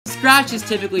Scratch is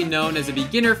typically known as a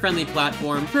beginner-friendly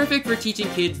platform, perfect for teaching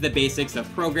kids the basics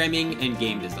of programming and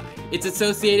game design. It's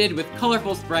associated with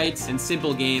colorful sprites and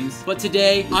simple games, but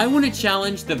today, I want to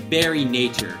challenge the very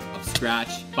nature of Scratch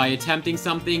by attempting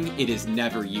something it is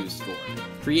never used for: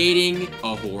 creating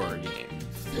a horror game.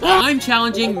 I'm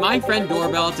challenging my friend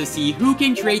Doorbell to see who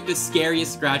can create the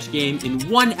scariest Scratch game in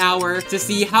 1 hour, to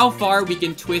see how far we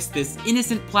can twist this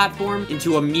innocent platform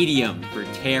into a medium for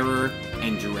terror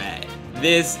and dread.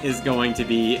 This is going to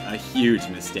be a huge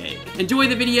mistake. Enjoy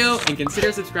the video and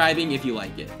consider subscribing if you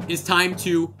like it. It's time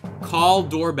to call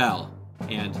Doorbell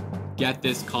and get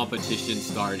this competition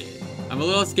started. I'm a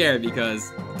little scared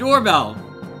because Doorbell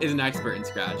is an expert in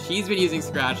Scratch. He's been using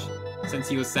Scratch since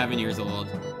he was 7 years old.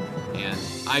 And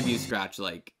I've used Scratch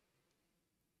like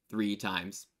 3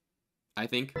 times, I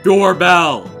think.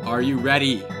 Doorbell, are you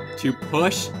ready to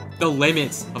push the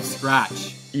limits of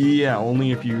Scratch? Yeah,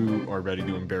 only if you are ready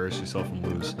to embarrass yourself and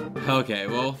lose. Okay,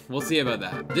 well, we'll see about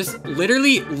that. Just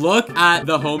literally look at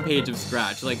the homepage of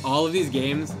Scratch. Like, all of these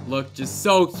games look just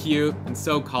so cute and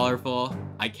so colorful.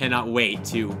 I cannot wait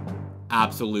to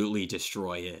absolutely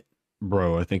destroy it.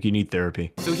 Bro, I think you need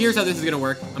therapy. So here's how this is gonna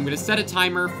work. I'm gonna set a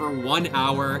timer for 1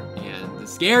 hour, and the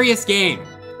scariest game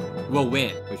will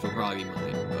win, which will probably be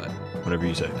mine, but whatever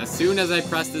you say. As soon as I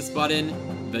press this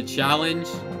button, the challenge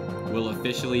will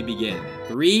officially begin.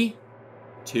 3,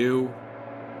 2,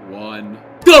 1.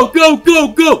 Go, go, go,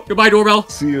 go! Goodbye, Doorbell.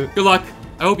 See ya. Good luck.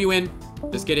 I hope you win.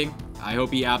 Just kidding. I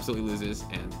hope he absolutely loses,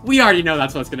 and we already know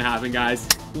that's what's gonna happen, guys.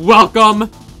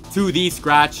 Welcome to the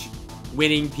Scratch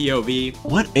winning POV.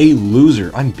 What a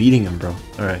loser. I'm beating him, bro.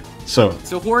 Alright, so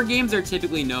horror games are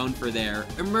typically known for their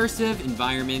immersive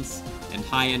environments and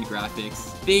high-end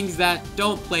graphics, things that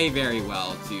don't play very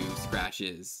well to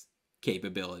Scratch's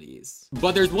capabilities.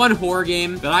 But there's one horror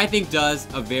game that I think does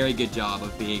a very good job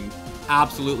of being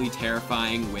absolutely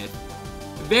terrifying with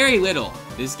very little.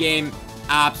 This game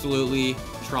absolutely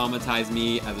traumatized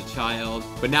me as a child,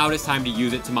 but now it is time to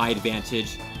use it to my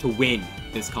advantage to win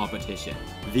this competition.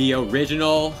 The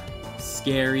original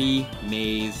Scary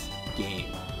Maze game.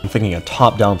 I'm thinking a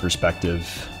top-down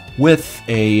perspective with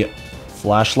a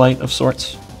flashlight of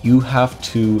sorts. You have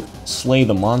to slay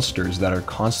the monsters that are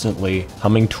constantly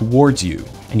coming towards you,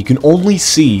 and you can only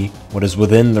see what is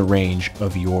within the range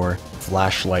of your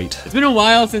flashlight. It's been a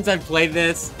while since I've played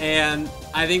this, and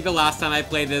I think the last time I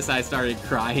played this I started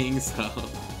crying, so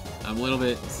I'm a little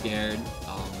bit scared.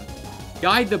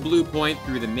 Guide the blue point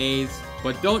through the maze,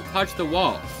 but don't touch the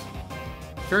walls.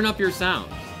 Turn up your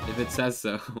sound, if it says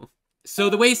so. So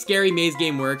the way Scary Maze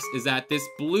game works is that this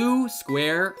blue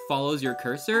square follows your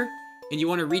cursor, and you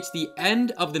want to reach the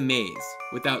end of the maze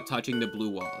without touching the blue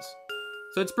walls.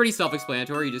 So it's pretty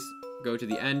self-explanatory. You just go to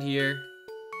the end here,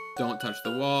 don't touch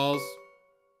the walls.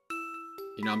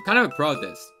 You know, I'm kind of a pro at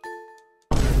this.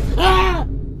 Ah!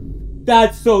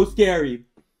 That's so scary.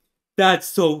 That's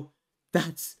so...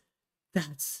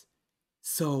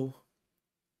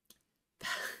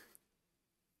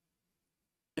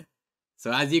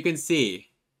 So as you can see,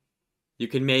 you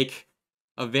can make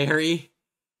a very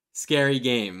scary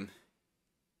game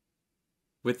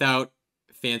without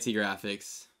fancy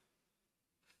graphics.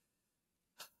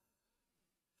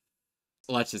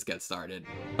 Let's just get started.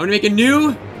 I'm gonna make a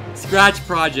new Scratch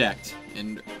project,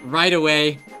 and right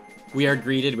away, we are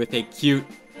greeted with a cute,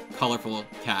 colorful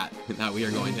cat that we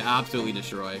are going to absolutely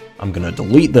destroy. I'm gonna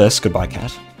delete this, goodbye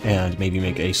cat, and maybe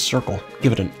make a circle.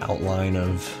 Give it an outline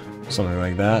of something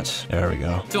like that. There we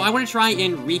go. So I want to try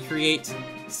and recreate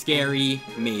Scary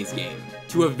Maze game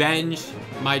to avenge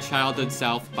my childhood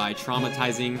self by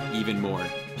traumatizing even more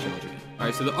children.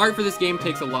 Alright, so the art for this game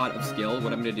takes a lot of skill.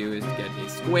 What I'm gonna do is get a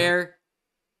square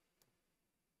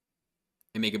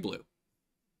and make it blue.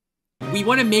 We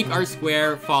want to make our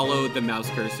square follow the mouse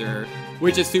cursor,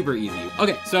 which is super easy.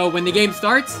 Okay, so when the game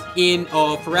starts, in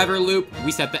a forever loop,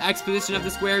 we set the X position of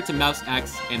the square to mouse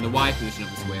X and the Y position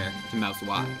of the square to mouse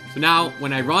Y. So now,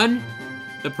 when I run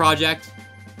the project,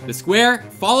 the square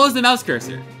follows the mouse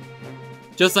cursor,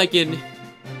 just like in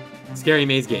Scary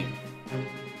Maze game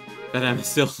that I'm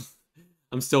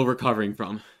still recovering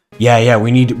from. Yeah,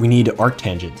 we need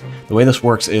arctangent. The way this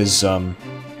works is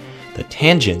the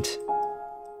tangent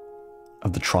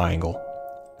of the triangle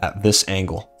at this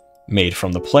angle made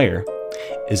from the player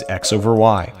is x over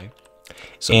y.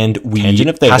 So and we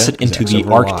pass it into the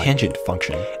arctangent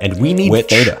function, and we need which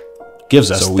theta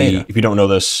gives us theta. If you don't know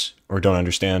this or don't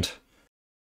understand,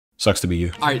 sucks to be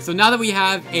you. All right, so now that we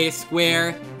have a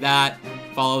square that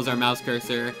follows our mouse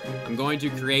cursor, I'm going to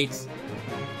create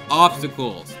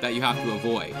obstacles that you have to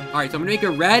avoid. All right, so I'm gonna make a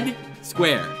red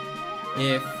square.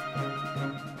 If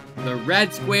the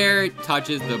red square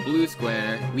touches the blue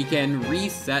square, we can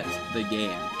reset the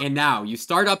game. And now you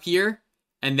start up here,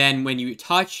 and then when you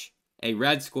touch a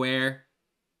red square,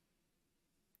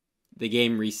 the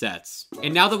game resets.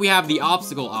 And now that we have the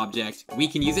obstacle object, we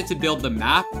can use it to build the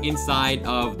map inside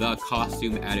of the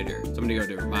costume editor. So I'm gonna go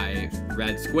to my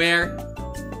red square,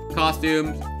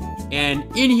 costumes, and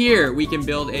in here we can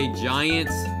build a giant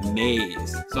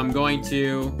maze. So I'm going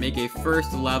to make a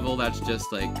first level that's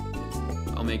just like,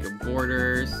 I'll make a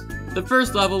borders. The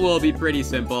first level will be pretty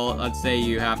simple. Let's say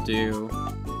you have to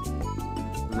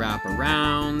wrap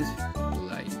around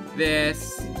like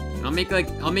this. I'll make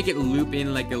it loop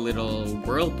in like a little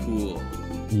whirlpool.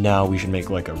 Now we should make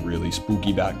like a really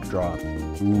spooky backdrop.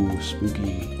 Ooh,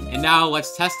 spooky. And now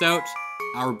let's test out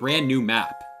our brand new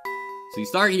map. So you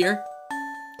start here.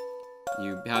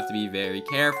 You have to be very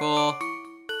careful.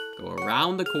 Go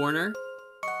around the corner.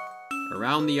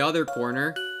 Around the other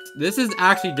corner. This is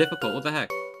actually difficult. What the heck?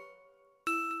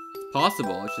 It's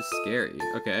possible. It's just scary.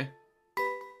 Okay.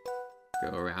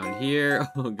 Go around here.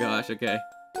 Oh gosh, okay.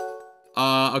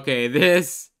 Okay,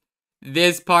 this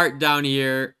part down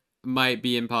here might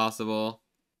be impossible.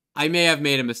 I may have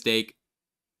made a mistake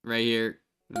right here.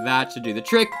 That should do the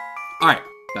trick. Alright,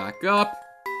 back up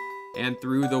and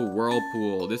through the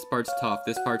whirlpool. This part's tough.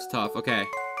 This part's tough. Okay.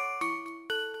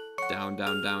 Down,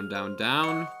 down, down, down,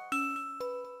 down.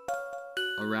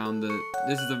 Around the...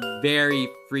 This is a very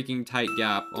freaking tight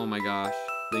gap. Oh my gosh.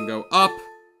 Then go up.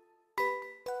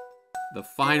 The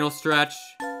final stretch.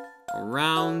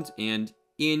 Around and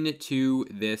into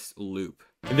this loop.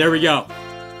 And there we go.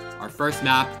 Our first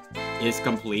map is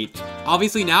complete.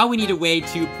 Obviously now we need a way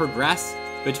to progress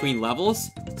between levels.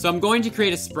 So I'm going to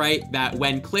create a sprite that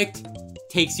when clicked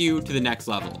takes you to the next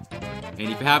level. And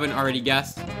if you haven't already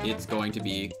guessed, it's going to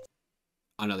be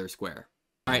another square.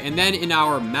 All right, and then in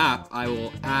our map, I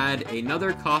will add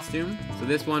another costume. So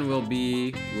this one will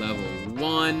be level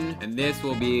 1, and this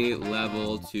will be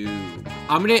level 2.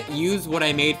 I'm gonna use what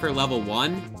I made for level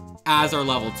 1 as our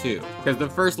level 2, because the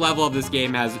first level of this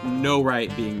game has no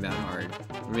right being that hard.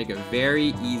 I'm gonna make a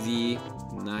very easy,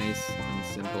 nice, and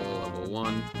simple level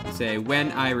 1. Say,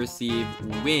 when I receive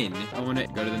win, I wanna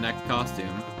go to the next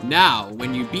costume. Now,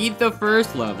 when you beat the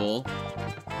first level,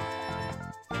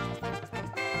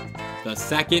 the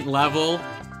second level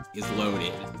is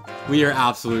loaded. We are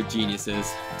absolute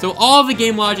geniuses. So all of the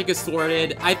game logic is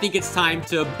sorted. I think it's time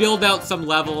to build out some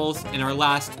levels in our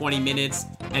last 20 minutes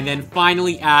and then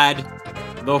finally add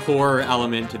the horror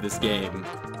element to this game.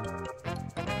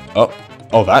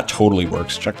 Oh, that totally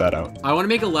works. Check that out. I want to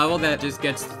make a level that just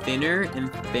gets thinner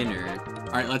and thinner.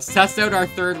 All right, let's test out our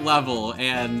third level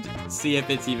and see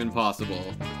if it's even possible.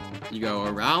 You go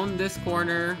around this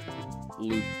corner,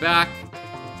 loop back,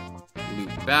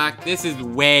 loop back. This is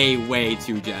way, way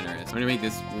too generous. I'm gonna make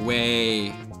this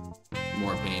way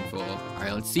more painful. All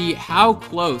right, let's see how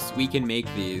close we can make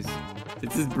these.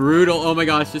 This is brutal. Oh my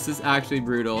gosh, this is actually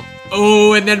brutal.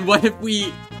 Oh, and then what if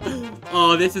we...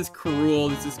 Oh, this is cruel.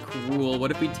 This is cruel.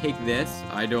 What if we take this?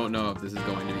 I don't know if this is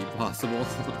going to be possible.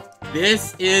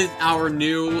 This is our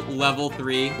new level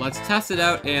 3. Let's test it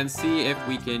out and see if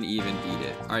we can even beat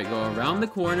it. All right, go around the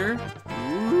corner.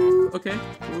 Ooh, okay.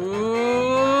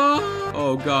 Ooh.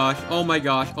 Oh gosh. Oh my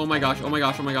gosh. Oh my gosh. Oh my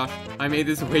gosh. Oh my gosh. I made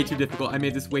this way too difficult. I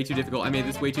made this way too difficult. I made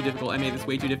this way too difficult. I made this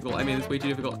way too difficult. I made this way too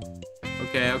difficult.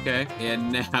 Okay, okay.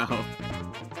 And now...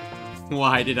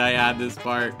 Why did I add this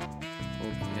part?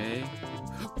 Okay.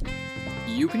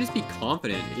 You can just be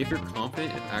confident. If you're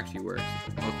confident, it actually works.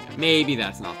 Okay, maybe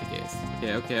that's not the case.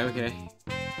 Okay, okay, okay.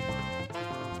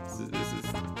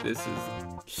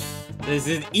 This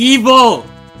is evil!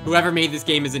 Whoever made this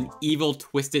game is an evil,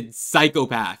 twisted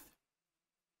psychopath.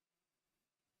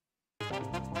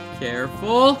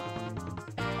 Careful.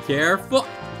 Careful.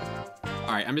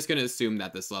 Alright, I'm just gonna assume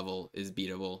that this level is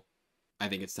beatable. I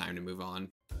think it's time to move on.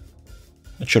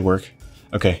 That should work.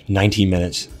 Okay, 19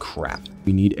 minutes. Crap.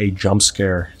 We need a jump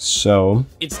scare, so...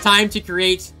 It's time to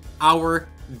create our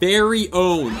very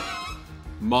own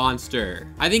monster.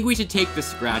 I think we should take the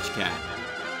Scratch Cat,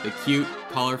 the cute,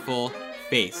 colorful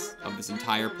face of this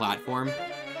entire platform,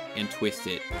 and twist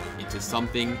it into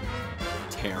something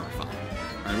terrifying.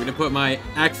 All right, I'm gonna put my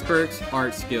expert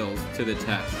art skills to the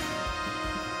test.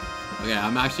 Okay,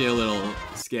 I'm actually a little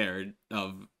scared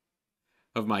of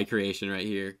my creation right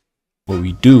here. What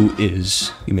we do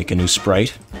is we make a new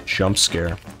sprite, jump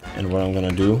scare, and what I'm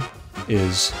gonna do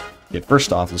is,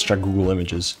 first off, let's check Google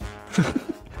Images.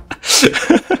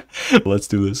 Let's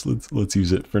do this. Let's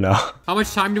use it for now. How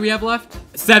much time do we have left?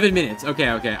 7 minutes.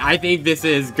 Okay, okay. I think this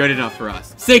is good enough for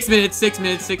us. 6 minutes, 6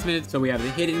 minutes, 6 minutes. So we have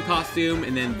the hidden costume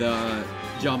and then the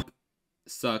jump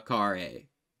scarie.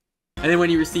 And then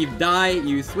when you receive die,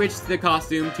 you switch the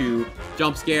costume to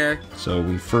jump scare. So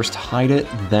we first hide it,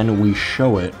 then we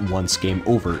show it once game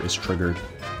over is triggered.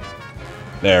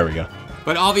 There we go.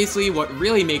 But obviously, what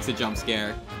really makes a jump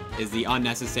scare is the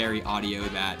unnecessary audio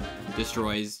that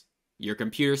destroys your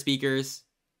computer speakers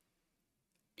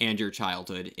and your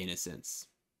childhood innocence.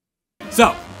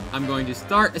 So, I'm going to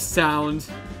start a sound,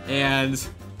 and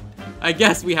I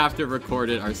guess we have to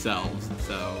record it ourselves,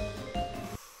 so...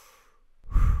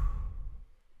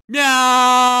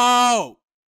 No!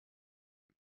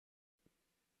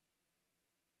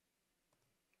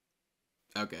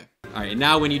 Okay. Alright,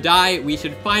 now when you die, we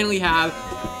should finally have...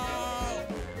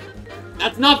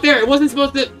 That's not fair! It wasn't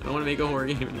supposed to... I don't want to make a horror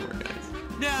game anymore, guys.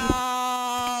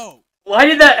 No! Why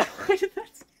did that...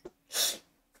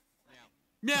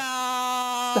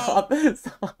 No!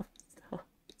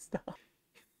 Stop.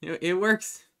 It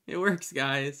works. It works,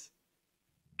 guys.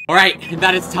 Alright,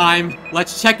 that is time.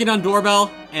 Let's check in on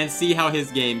Doorbell and see how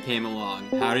his game came along.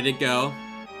 How did it go?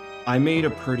 I made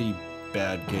a pretty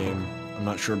bad game. I'm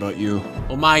not sure about you.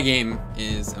 Well, my game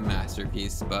is a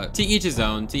masterpiece, but to each his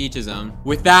own, to each his own.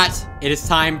 With that, it is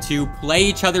time to play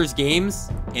each other's games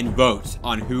and vote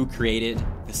on who created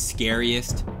the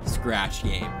scariest Scratch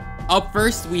game. Up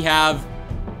first, we have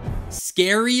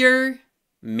Scarier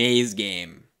Maze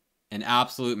Game. An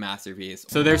absolute masterpiece.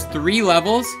 So there's 3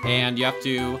 levels, and you have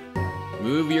to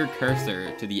move your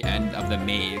cursor to the end of the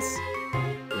maze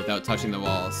without touching the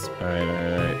walls.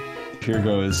 Alright. Here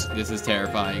goes. This is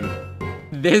terrifying.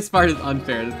 This part is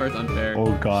unfair. This part's unfair.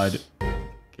 Oh god.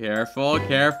 Careful,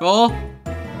 careful.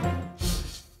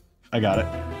 I got it.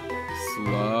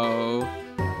 Slow.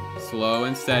 Slow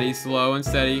and steady, slow and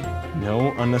steady.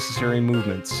 No unnecessary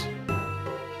movements.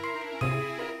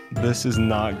 This is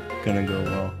not gonna go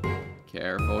well.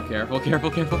 Careful, careful,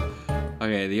 careful, careful.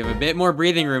 Okay, you have a bit more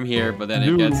breathing room here, but then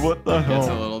Dude, it gets what the hell?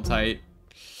 a little tight.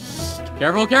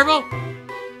 Careful, careful!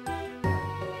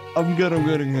 I'm good.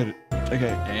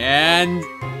 Okay. And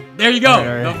there you go, All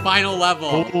right. the final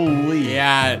level. Holy.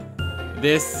 Yeah,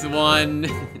 this one.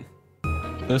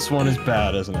 This one is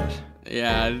bad, isn't it?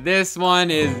 Yeah, this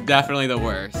one is definitely the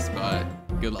worst, but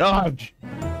good luck. Dodge!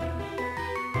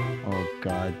 Oh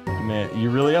god. Man, you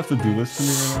really have to do this to me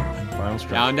right now? Final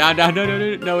strike. Down,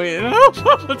 no, wait.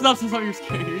 Stop,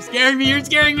 you're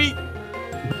scaring me,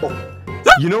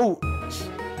 You know...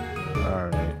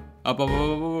 Alright. Up.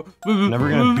 Never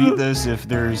gonna beat this if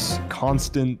there's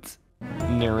constant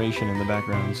narration in the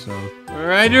background, so...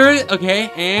 Alright, okay,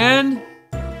 and...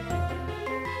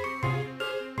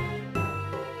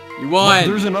 You won!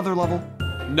 There's another level.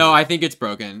 No, I think it's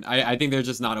broken. I think there's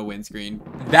just not a windscreen.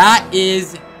 That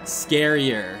is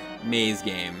Scarier Maze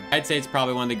Game. I'd say it's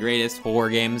probably one of the greatest horror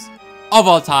games of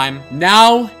all time.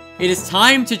 Now, it is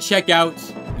time to check out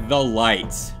the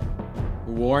light.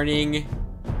 Warning,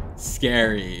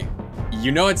 scary.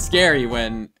 You know it's scary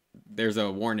when there's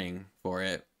a warning for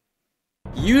it.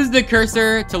 Use the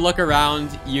cursor to look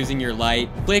around using your light.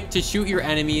 Click to shoot your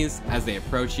enemies as they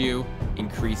approach you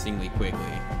increasingly quickly.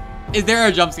 Is there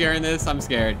a jump scare in this? I'm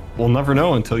scared. We'll never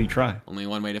know until you try. Only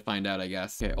one way to find out, I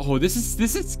guess. Okay. Oh, this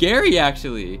is scary,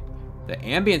 actually. The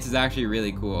ambience is actually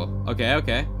really cool.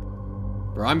 Okay.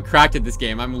 Bro, I'm cracked at this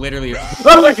game. I'm literally...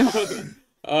 Oh my god!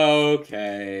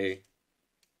 Okay.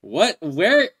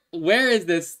 Where is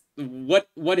this?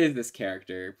 What is this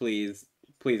character? Please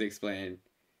explain.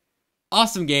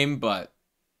 Awesome game, but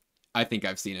I think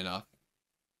I've seen enough.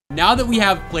 Now that we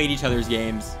have played each other's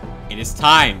games, it is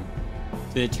time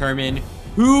to determine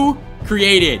who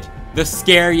created the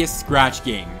scariest Scratch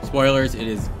game. Spoilers, it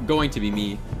is going to be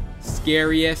me.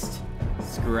 Scariest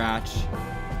Scratch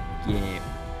game.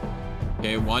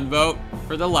 Okay, 1 vote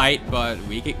for the light, but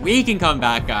we can come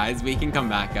back, guys. We can come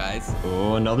back, guys.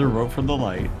 Oh, another vote for the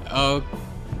light. Oh,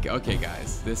 okay,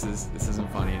 guys. This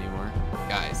isn't funny anymore.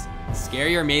 Guys,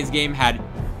 Scarier Maze Game had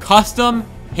custom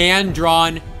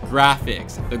hand-drawn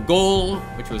graphics. The goal,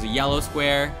 which was a yellow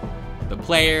square. The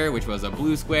player, which was a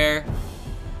blue square.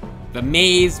 The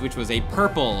maze, which was a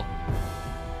purple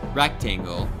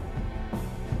rectangle.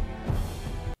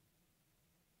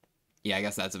 Yeah, I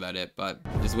guess that's about it, but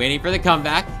just waiting for the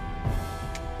comeback.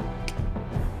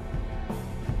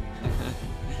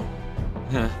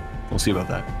 We'll see about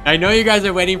that. I know you guys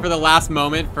are waiting for the last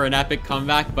moment for an epic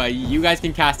comeback, but you guys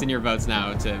can cast in your votes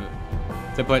now to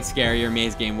put Scarier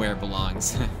Maze Game where it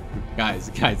belongs. guys,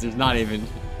 there's not even...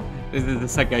 This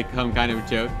is like some kind of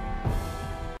joke.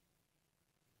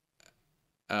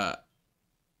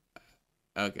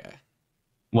 Okay.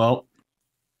 Well,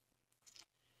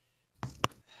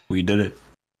 we did it.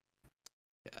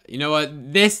 You know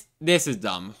what? This is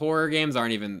dumb. Horror games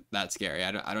aren't even that scary.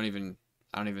 I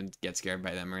I don't even get scared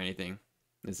by them or anything.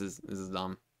 This is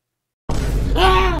dumb.